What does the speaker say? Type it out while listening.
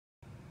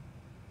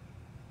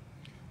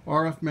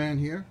RF Man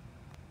here.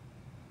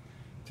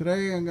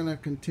 Today I'm going to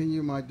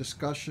continue my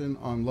discussion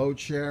on load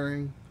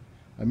sharing.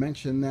 I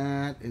mentioned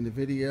that in the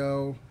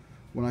video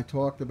when I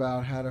talked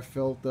about how to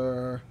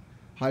filter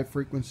high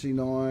frequency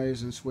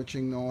noise and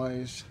switching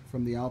noise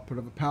from the output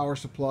of a power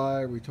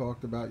supply. We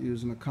talked about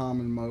using a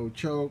common mode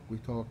choke. We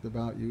talked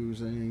about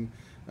using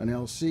an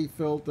LC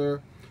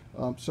filter.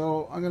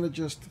 So I'm going to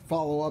just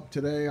follow up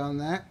today on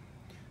that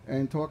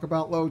and talk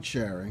about load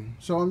sharing.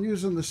 So I'm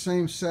using the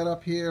same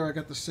setup here. I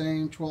got the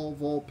same 12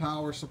 volt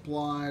power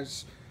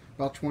supplies,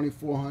 about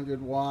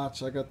 2400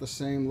 watts. I got the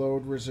same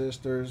load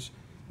resistors.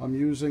 I'm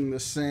using the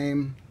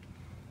same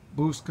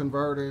boost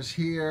converters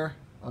here.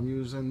 I'm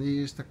using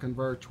these to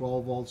convert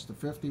 12 volts to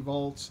 50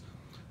 volts.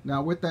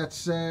 Now with that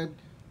said,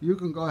 you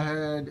can go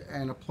ahead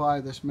and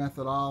apply this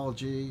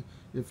methodology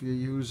if you're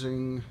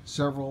using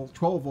several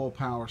 12 volt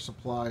power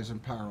supplies in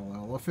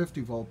parallel, or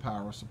 50 volt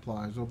power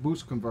supplies, or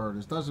boost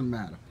converters, doesn't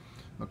matter.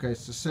 Okay,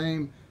 it's the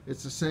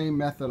same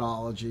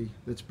methodology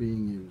that's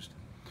being used.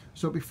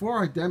 So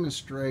before I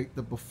demonstrate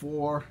the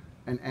before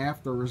and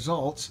after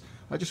results,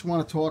 I just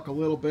want to talk a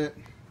little bit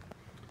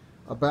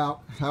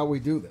about how we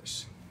do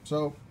this.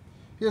 So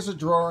here's a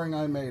drawing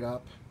I made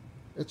up.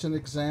 It's an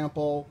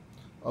example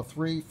of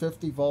three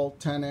 50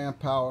 volt 10 amp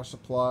power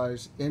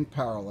supplies in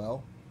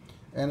parallel.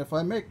 And if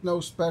I make no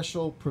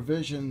special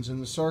provisions in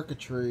the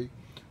circuitry,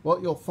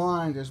 what you'll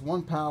find is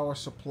one power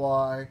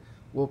supply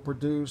will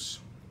produce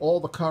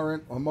all the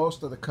current or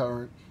most of the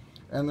current,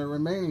 and the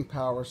remaining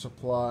power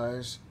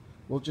supplies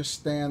will just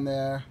stand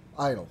there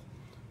idle.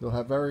 They'll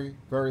have very,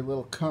 very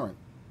little current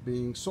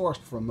being sourced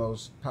from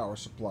those power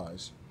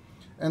supplies.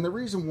 And the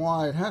reason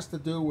why, it has to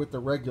do with the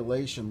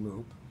regulation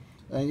loop.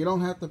 And you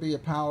don't have to be a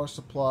power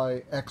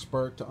supply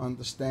expert to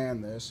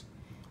understand this.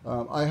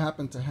 I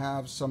happen to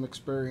have some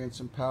experience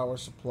in power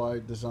supply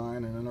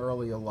design in an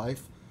earlier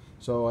life.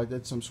 So I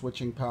did some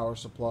switching power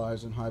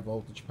supplies and high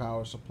voltage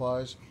power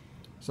supplies.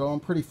 So I'm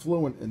pretty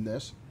fluent in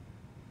this.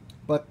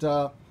 But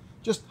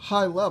just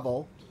high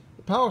level,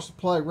 the power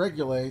supply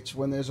regulates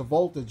when there's a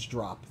voltage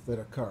drop that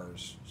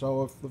occurs.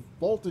 So if the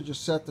voltage is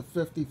set to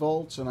 50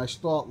 volts and I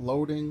start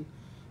loading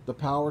the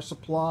power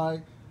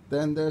supply,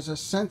 then there's a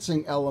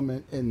sensing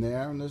element in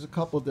there, and there's a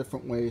couple of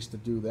different ways to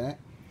do that.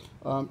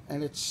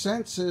 And it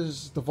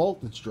senses the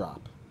voltage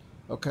drop,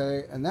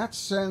 okay? And that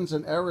sends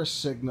an error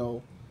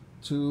signal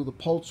to the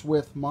pulse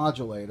width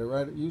modulator,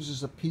 right? It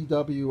uses a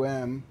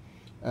PWM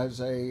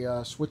as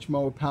a switch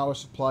mode power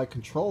supply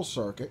control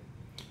circuit.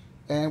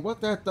 And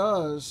what that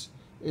does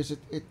is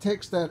it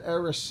takes that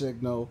error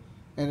signal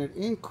and it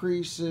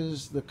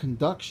increases the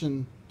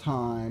conduction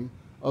time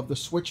of the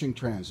switching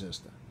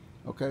transistor.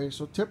 Okay,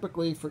 so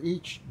typically for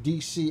each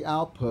DC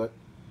output,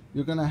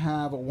 you're going to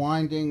have a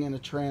winding and a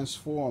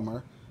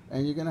transformer,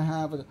 and you're going to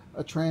have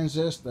a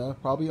transistor,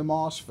 probably a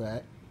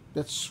MOSFET,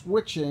 that's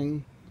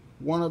switching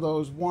one of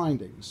those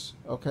windings,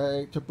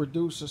 okay, to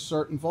produce a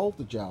certain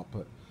voltage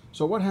output.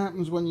 So what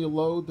happens when you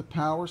load the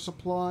power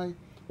supply?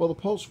 Well, the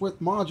pulse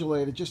width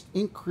modulator just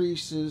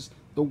increases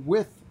the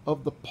width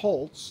of the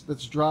pulse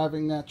that's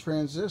driving that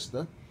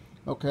transistor,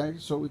 okay,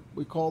 so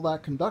we call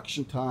that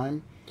conduction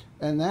time,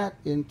 and that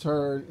in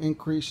turn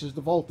increases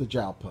the voltage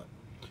output.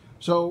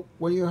 So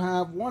when you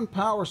have one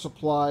power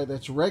supply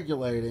that's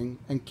regulating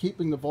and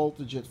keeping the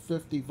voltage at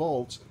 50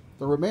 volts,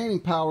 the remaining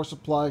power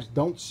supplies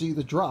don't see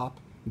the drop,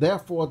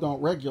 therefore don't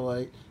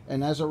regulate,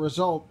 and as a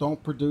result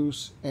don't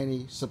produce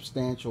any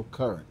substantial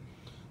current.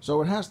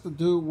 So it has to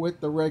do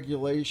with the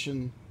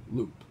regulation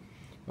loop.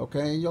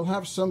 Okay, you'll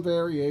have some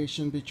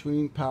variation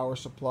between power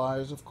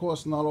supplies. Of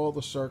course, not all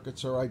the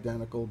circuits are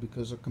identical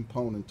because of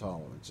component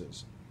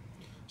tolerances.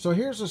 So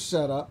here's a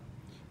setup,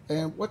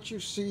 and what you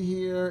see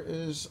here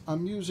is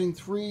I'm using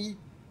three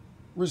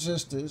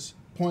resistors,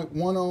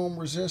 0.1 ohm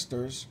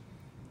resistors,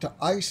 to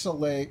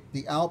isolate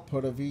the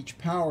output of each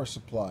power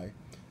supply.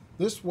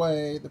 This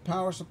way, the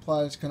power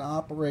supplies can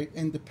operate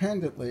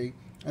independently,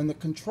 and the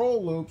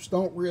control loops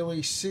don't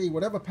really see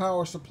whatever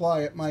power supply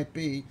it might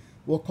be.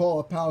 We'll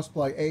call a power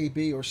supply A,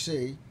 B, or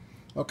C.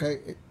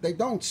 Okay, they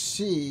don't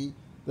see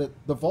the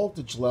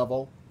voltage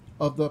level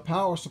of the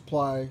power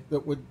supply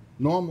that would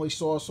normally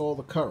source all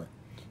the current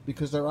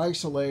because they're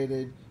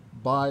isolated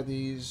by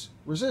these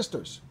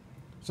resistors.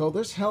 So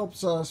this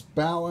helps us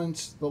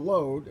balance the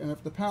load, and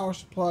if the power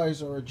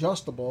supplies are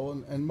adjustable,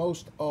 and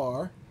most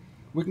are,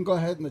 we can go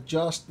ahead and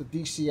adjust the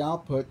DC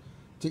output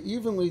to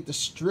evenly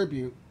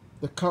distribute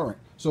the current.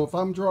 So if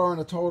I'm drawing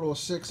a total of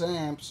 6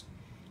 amps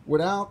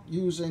without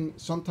using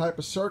some type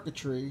of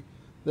circuitry,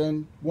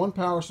 then one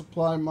power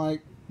supply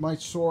might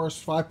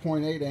source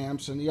 5.8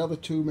 amps and the other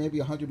two maybe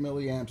 100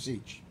 milliamps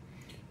each.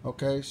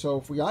 Okay, so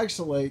if we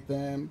isolate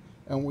them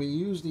and we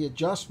use the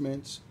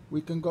adjustments, we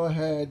can go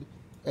ahead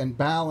and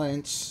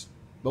balance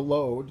the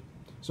load.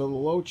 So the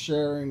load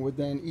sharing would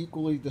then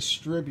equally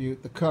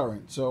distribute the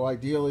current. So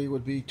ideally it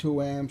would be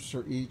 2 amps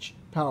for each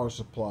power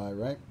supply,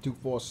 right? 2,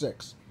 4,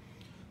 6.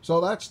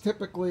 So that's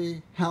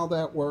typically how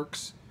that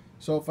works.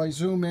 So if I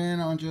zoom in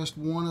on just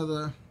one of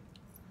the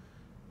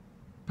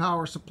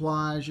power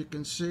supplies, you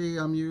can see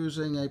I'm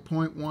using a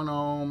 0.1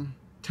 ohm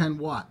 10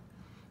 watt.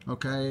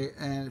 Okay,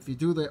 and if you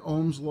do the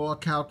Ohm's law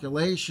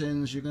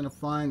calculations, you're going to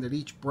find that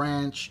each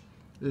branch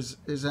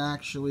is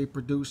actually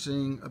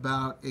producing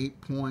about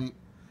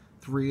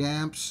 8.3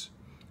 amps.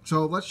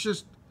 So let's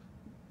just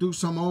do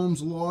some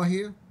Ohm's law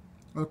here.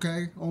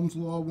 Okay, Ohm's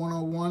law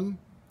 101.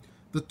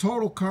 The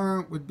total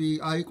current would be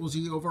I equals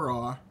E over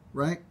R,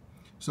 right?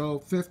 So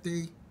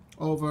 50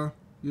 over,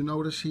 you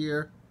notice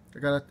here, I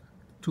got a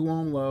 2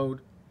 ohm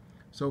load.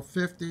 So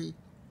 50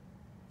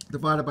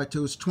 divided by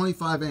 2 is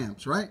 25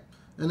 amps, right?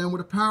 And then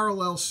with a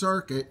parallel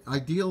circuit,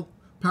 ideal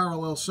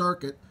parallel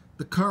circuit,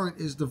 the current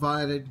is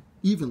divided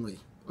evenly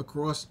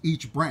across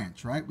each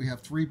branch, right? We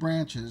have 3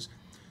 branches,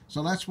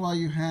 so that's why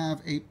you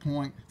have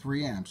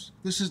 8.3 amps.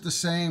 This is the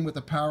same with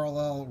a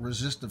parallel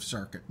resistive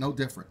circuit, no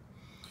different.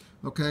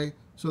 Okay,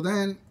 so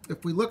then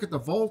if we look at the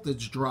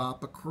voltage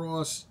drop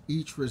across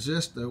each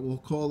resistor, we'll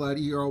call that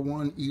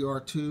ER1,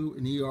 ER2,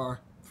 and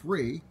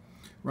ER3,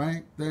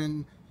 right?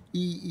 Then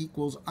E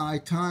equals I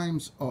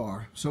times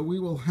R. So we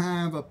will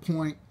have a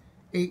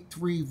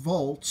 0.83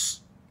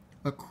 volts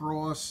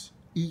across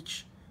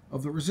each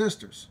of the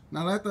resistors.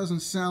 Now that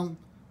doesn't sound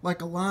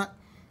like a lot,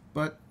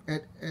 but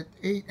at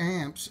 8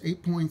 amps,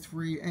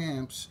 8.3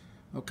 amps,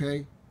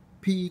 okay,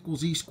 P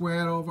equals E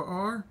squared over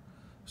R.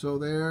 So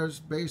there's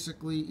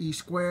basically E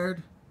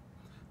squared.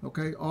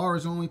 Okay, R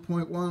is only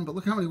 0.1, but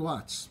look how many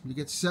watts. You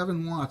get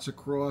 7 watts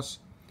across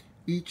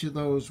each of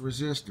those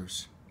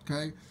resistors.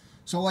 Okay,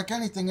 so like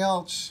anything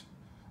else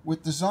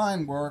with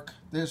design work,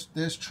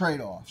 there's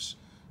trade-offs.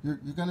 You're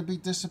going to be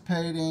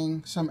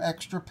dissipating some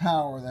extra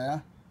power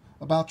there,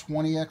 about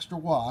 20 extra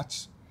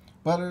watts,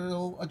 but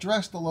it'll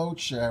address the load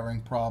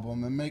sharing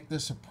problem and make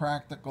this a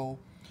practical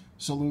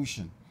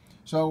solution.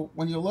 So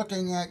when you're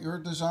looking at your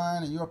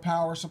design and your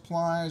power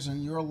supplies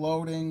and your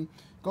loading,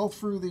 go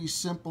through these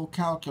simple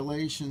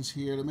calculations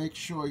here to make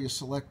sure you're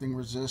selecting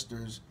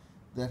resistors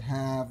that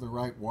have the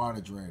right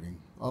wattage rating.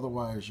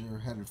 Otherwise, you're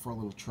headed for a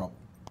little trouble.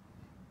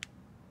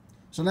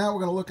 So now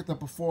we're going to look at the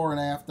before and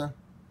after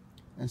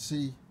and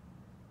see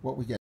what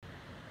we get.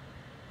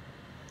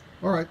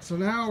 Alright, so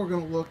now we're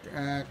going to look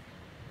at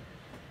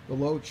the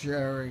load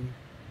sharing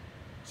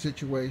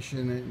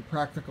situation in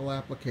practical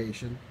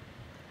application.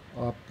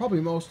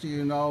 Probably most of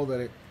you know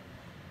that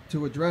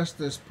to address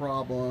this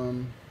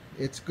problem,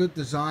 it's good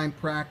design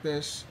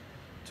practice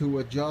to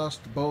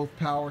adjust both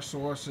power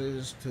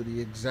sources to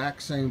the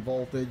exact same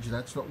voltage.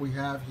 That's what we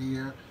have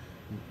here.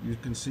 You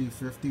can see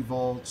 50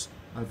 volts.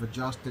 I've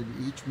adjusted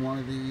each one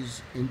of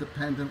these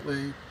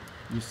independently.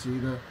 You see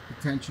the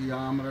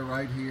potentiometer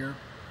right here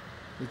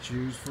that's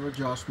used for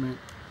adjustment.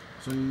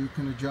 So you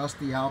can adjust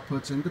the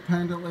outputs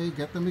independently,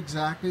 get them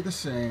exactly the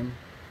same,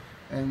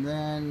 and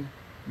then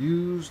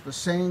use the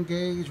same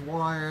gauge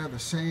wire, the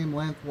same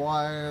length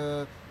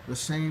wire, the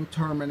same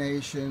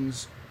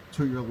terminations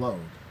to your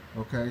load.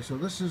 Okay, so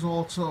this is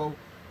also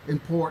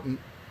important,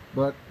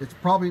 but it's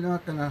probably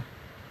not going to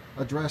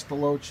address the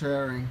load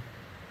sharing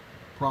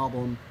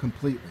problem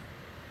completely.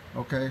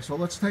 Okay, so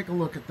let's take a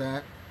look at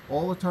that.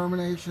 All the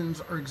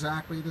terminations are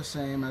exactly the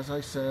same. As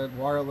I said,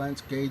 wire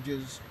lengths,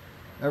 gauges,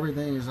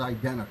 everything is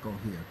identical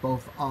here,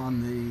 both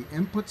on the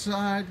input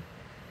side,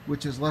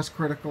 which is less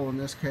critical in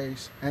this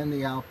case, and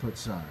the output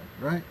side,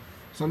 right?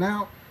 So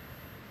now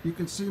you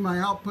can see my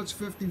output's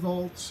 50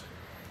 volts,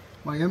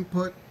 my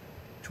input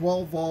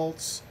 12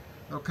 volts.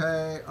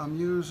 Okay, I'm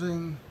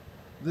using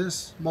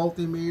this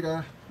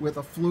multimeter with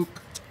a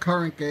fluke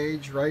current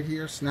gauge right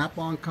here,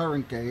 snap-on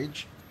current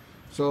gauge.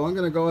 So I'm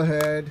going to go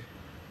ahead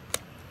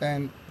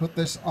and put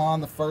this on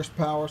the first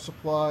power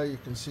supply. You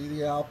can see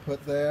the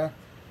output there.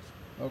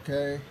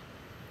 Okay,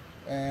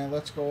 and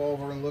let's go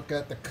over and look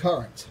at the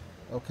current.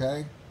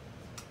 Okay,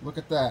 look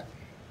at that,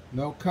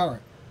 no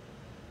current.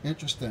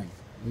 Interesting.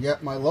 And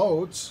yet my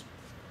loads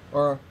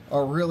are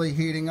really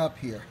heating up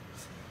here.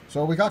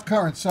 So we got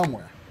current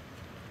somewhere.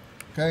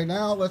 Okay,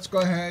 now let's go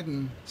ahead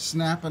and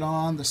snap it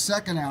on the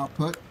second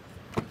output.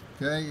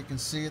 Okay, you can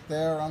see it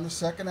there on the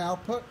second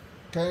output.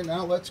 Okay,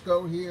 now let's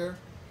go here.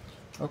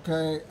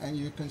 Okay, and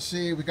you can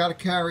see we got to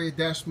carry a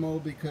decimal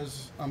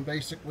because I'm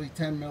basically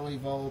 10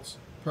 millivolts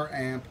per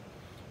amp.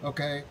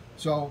 Okay,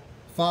 so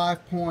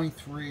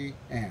 5.3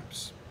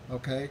 amps.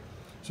 Okay,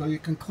 so you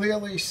can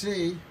clearly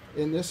see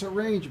in this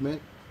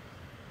arrangement,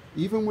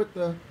 even with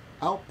the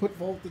output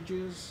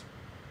voltages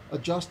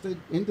adjusted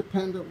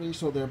independently,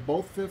 so they're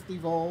both 50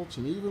 volts,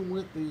 and even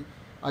with the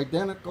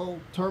identical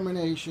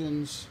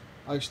terminations,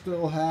 I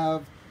still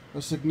have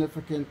a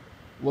significant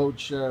load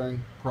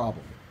sharing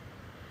problem.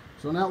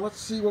 So now let's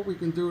see what we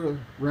can do to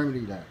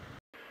remedy that.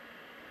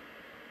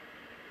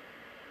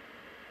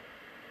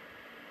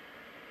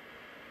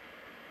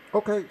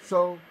 Okay,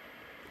 so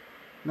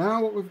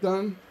now what we've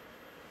done,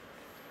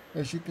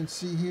 as you can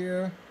see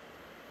here,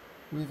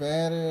 we've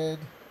added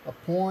a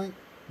 0.1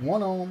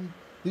 ohm.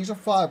 These are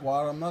 5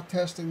 watt. I'm not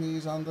testing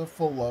these on the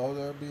full load.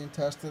 They're being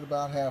tested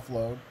about half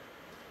load.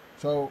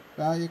 So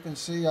now you can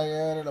see I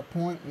added a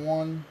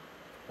 0.1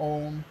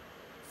 ohm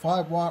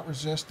 5 watt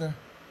resistor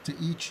to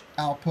each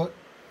output.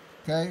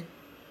 Okay,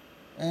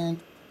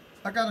 and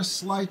I got a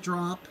slight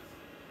drop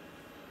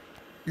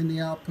in the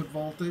output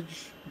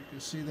voltage. You can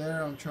see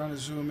there, I'm trying to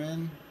zoom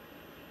in.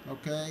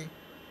 Okay,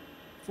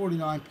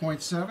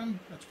 49.7,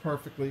 that's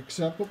perfectly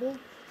acceptable.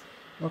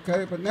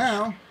 Okay, but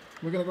now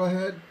we're going to go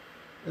ahead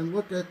and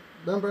look at,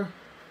 remember,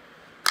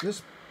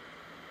 this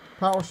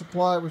power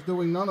supply was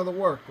doing none of the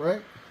work,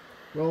 right?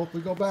 Well, if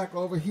we go back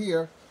over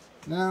here,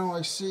 now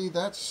I see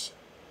that's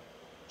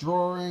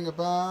drawing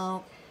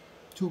about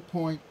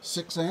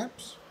 2.6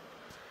 amps.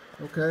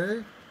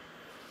 Okay,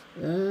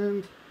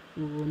 and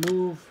we'll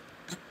remove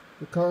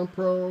the current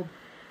probe.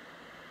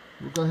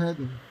 We'll go ahead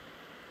and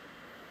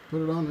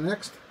put it on the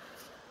next,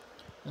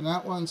 and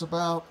that one's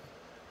about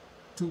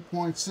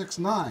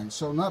 2.69,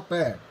 so not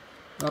bad,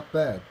 not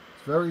bad.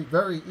 It's very,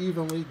 very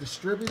evenly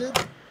distributed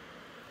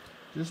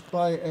just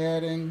by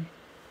adding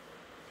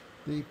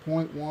the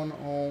 0.1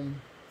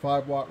 ohm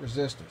 5 watt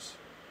resistors.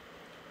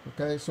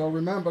 Okay, so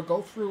remember,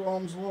 go through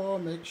Ohm's law,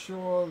 make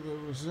sure the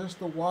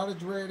resistor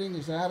wattage rating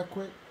is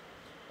adequate.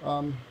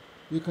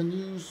 You can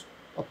use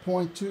a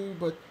 0.2,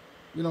 but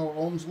you know,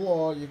 Ohm's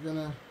law, you're going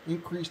to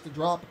increase the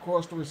drop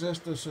across the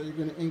resistor, so you're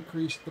going to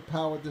increase the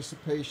power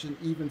dissipation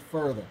even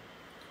further.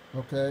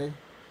 Okay,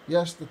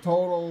 yes, the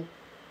total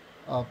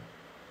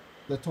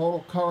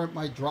current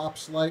might drop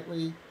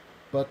slightly,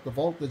 but the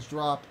voltage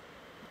drop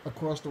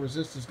across the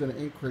resistor is going to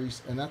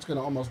increase, and that's going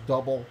to almost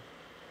double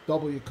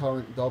your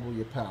current, double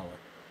your power.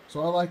 So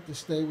I like to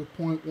stay with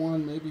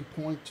 0.1, maybe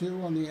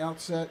 0.2 on the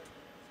outset.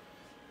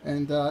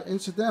 And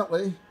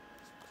incidentally,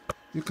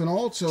 you can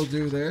also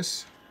do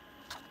this.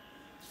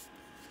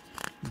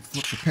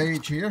 Flip the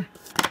page here.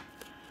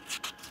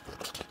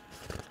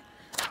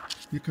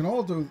 You can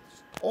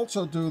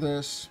also do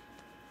this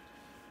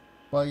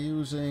by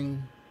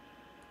using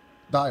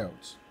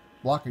diodes,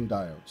 blocking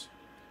diodes.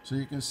 So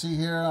you can see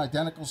here,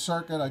 identical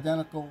circuit,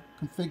 identical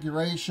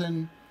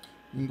configuration.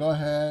 You can go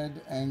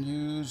ahead and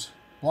use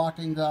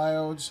blocking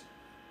diodes,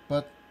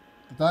 but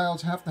the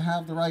diodes have to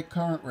have the right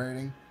current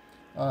rating.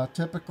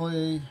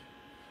 Typically,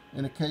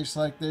 in a case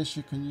like this,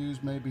 you can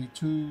use maybe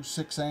 2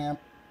 6 amp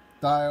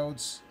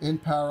diodes in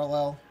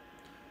parallel.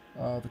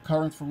 The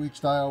current for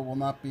each diode will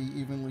not be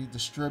evenly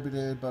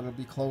distributed, but it'll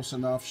be close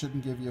enough,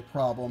 shouldn't give you a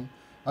problem.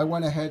 I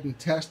went ahead and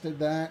tested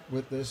that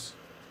with this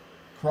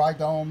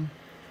Crydome.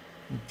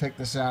 We'll take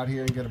this out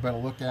here and get a better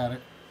look at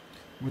it.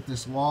 With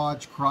this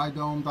large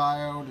Crydome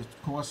diode,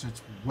 of course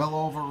it's well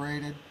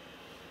overrated,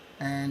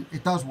 and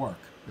it does work.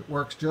 It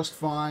works just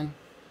fine.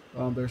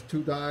 There's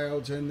 2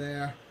 diodes in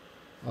there.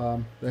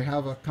 They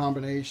have a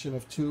combination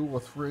of 2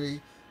 or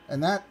 3,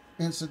 and that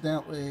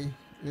incidentally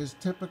is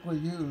typically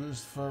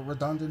used for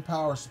redundant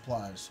power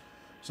supplies.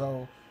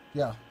 So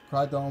yeah,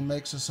 Crydome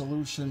makes a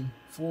solution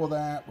for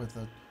that with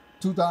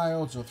 2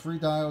 diodes or 3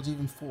 diodes,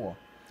 even 4.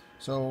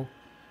 So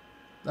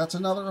that's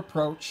another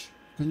approach.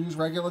 You can use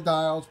regular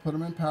diodes, put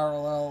them in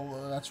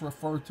parallel. That's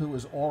referred to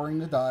as Oring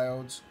the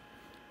Diodes,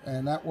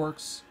 and that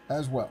works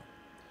as well.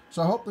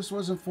 So I hope this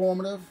was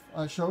informative.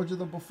 I showed you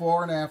the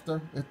before and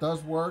after. It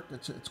does work.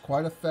 It's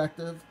quite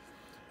effective,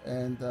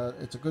 and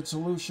it's a good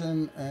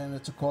solution, and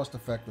it's a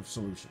cost-effective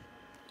solution.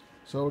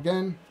 So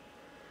again,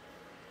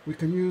 we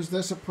can use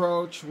this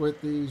approach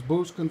with these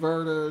boost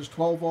converters,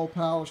 12-volt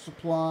power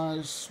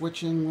supplies,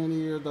 switching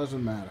linear,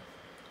 doesn't matter.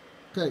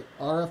 Okay,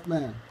 RF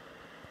man.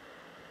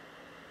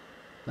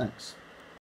 Thanks.